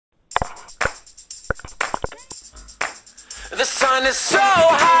The sun is so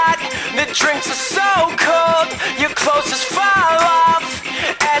hot, the drinks are so cold, your clothes just fall off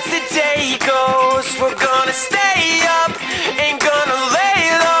as the day goes. We're gonna stay up, ain't gonna lay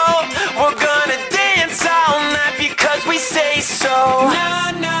low, we're gonna dance all night because we say so. Nah,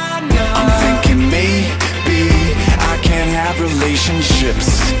 nah, nah. I'm thinking maybe I can't have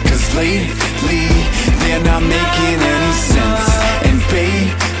relationships, 'cause lately they're not making any sense. And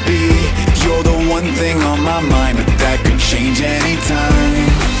baby, you're the one thing on my mind, but that could change anytime.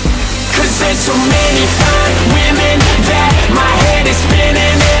 'Cause there's so many fine women that my head is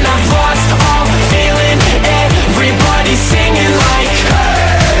spinning, and I've lost all feeling. Everybody's singing like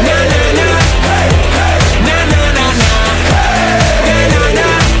na na na, na na na na, na na na,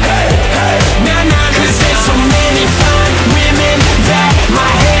 na na. 'Cause there's so many fine women that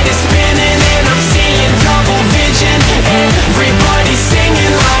my head is spinning, and I'm seeing double vision. Everybody's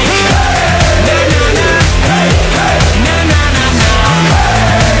singing like na na na, na na na na.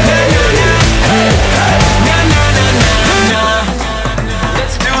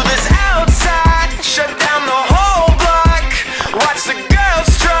 Let's do this outside, shut down the whole block. Watch the girls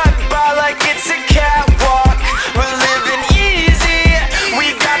strut by like it's a catwalk. We're living easy, we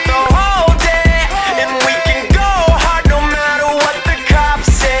got the whole day, and we can go hard no matter what the cops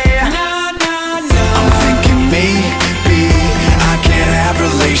say. Nah, nah, nah. I'm thinking maybe I can't have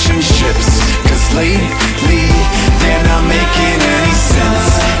relationships, 'cause lately